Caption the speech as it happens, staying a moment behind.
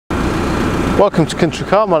Welcome to Country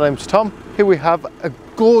Car, my name's Tom. Here we have a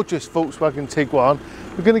gorgeous Volkswagen Tiguan.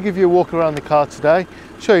 We're going to give you a walk around the car today,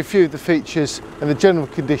 show you a few of the features and the general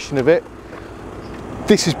condition of it.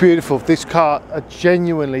 This is beautiful. This car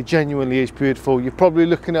genuinely is beautiful. You're probably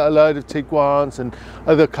looking at a load of Tiguans and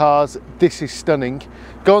other cars. This is stunning.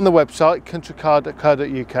 Go on the website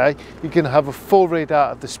countrycar.co.uk. You can have a full read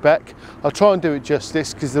out of the spec. I'll try and do it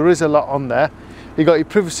justice because there is a lot on there. You've got your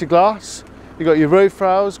privacy glass, you've got your roof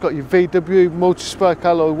rails, got your VW multi-spoke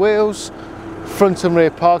alloy wheels, front and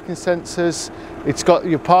rear parking sensors. It's got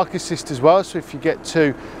your park assist as well, so if you get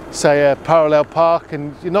to say a parallel park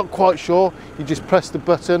and you're not quite sure, you just press the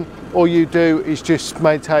button. All you do is just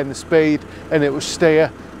maintain the speed and it will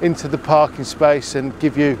steer into the parking space and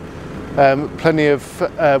give you plenty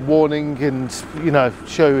of warning and, you know,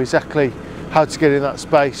 show you exactly how to get in that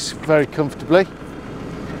space very comfortably.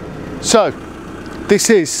 So this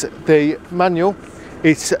is the manual.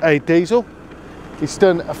 It's a diesel. It's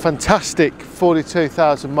done a fantastic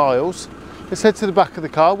 42,000 miles. Let's head to the back of the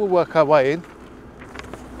car, we'll work our way in.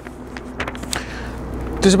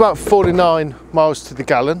 There's about 49 miles to the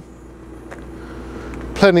gallon.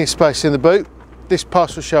 Plenty of space in the boot. This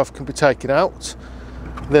parcel shelf can be taken out.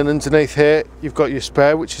 Then underneath here, you've got your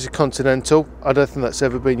spare, which is a Continental. I don't think that's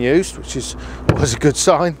ever been used, which was a good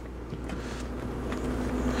sign.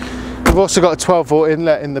 We've also got a 12-volt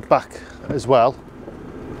inlet in the back as well.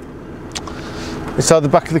 Inside the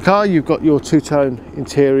back of the car, you've got your two-tone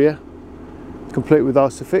interior, complete with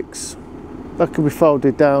Isofix. That can be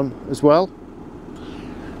folded down as well.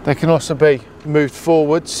 They can also be moved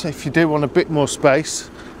forwards if you do want a bit more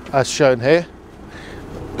space, as shown here.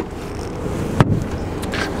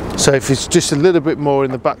 So if it's just a little bit more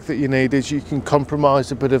in the back that you needed, you can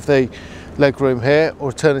compromise a bit of the leg room here.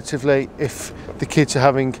 Alternatively, if the kids are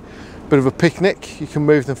having a bit of a picnic, you can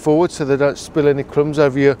move them forward so they don't spill any crumbs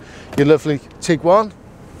over your lovely Tiguan.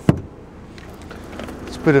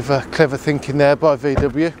 It's a bit of a clever thinking there by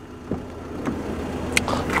VW.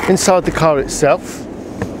 Inside the car itself,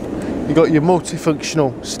 you've got your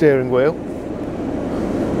multifunctional steering wheel.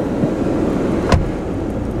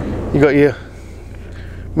 You've got your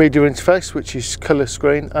media interface, which is colour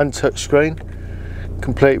screen and touch screen,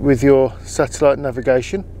 complete with your satellite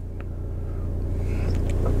navigation.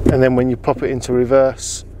 And then when you pop it into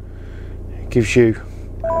reverse, it gives you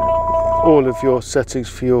all of your settings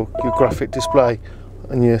for your graphic display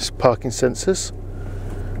and your parking sensors.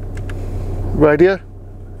 Radio,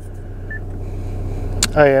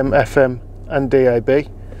 AM, FM and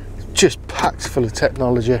DAB, just packed full of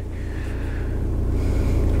technology.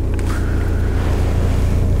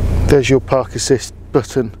 There's your park assist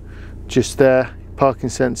button just there. Parking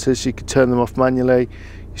sensors, you can turn them off manually.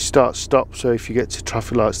 You start stop, so if you get to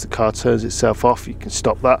traffic lights the car turns itself off, you can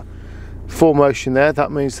stop that. 4Motion there, that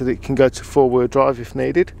means that it can go to 4-wheel drive if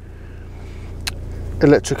needed.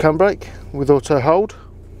 Electric handbrake with auto hold.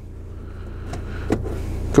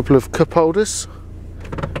 Couple of cup holders.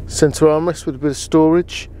 Centre armrest with a bit of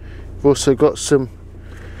storage. You've also got some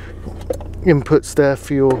inputs there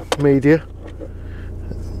for your media.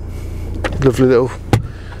 Lovely little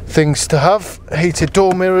things to have. Heated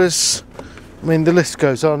door mirrors. I mean, the list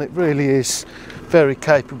goes on. It really is a very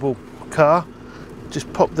capable car.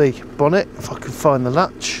 Just pop the bonnet if I can find the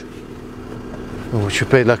latch, which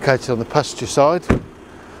would be located on the passenger side,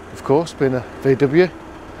 of course, being a VW.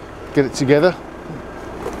 Get it together.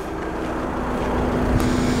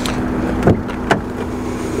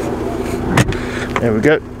 There we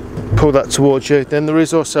go. Pull that towards you. Then there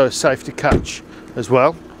is also a safety catch as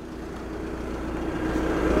well,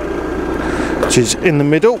 which is in the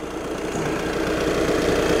middle.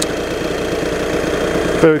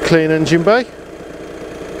 Very clean engine bay.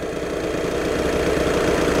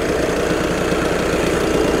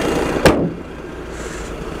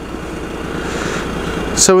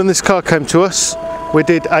 So when this car came to us, we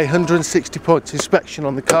did a 160 points inspection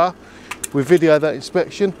on the car. We video that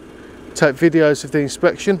inspection, take videos of the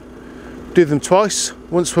inspection, do them twice,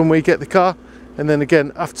 once when we get the car and then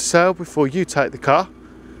again after sale before you take the car.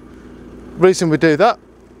 Reason we do that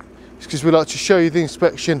is because we like to show you the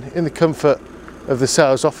inspection in the comfort of the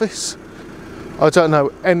sales office. I don't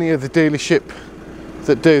know any other dealership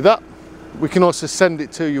that do that. We can also send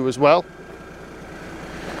it to you as well.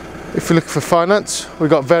 If you're looking for finance, we've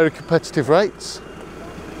got very competitive rates.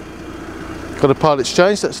 Got a part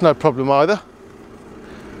exchange, that's no problem either.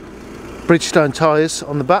 Bridgestone tyres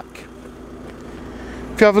on the back.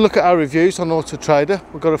 If you have a look at our reviews on Auto Trader,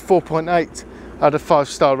 we've got a 4.8 out of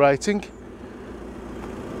 5-star rating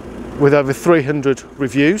with over 300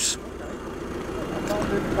 reviews.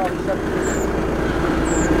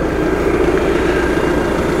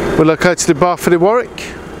 We're located in Barford in Warwick,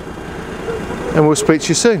 and we'll speak to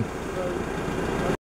you soon.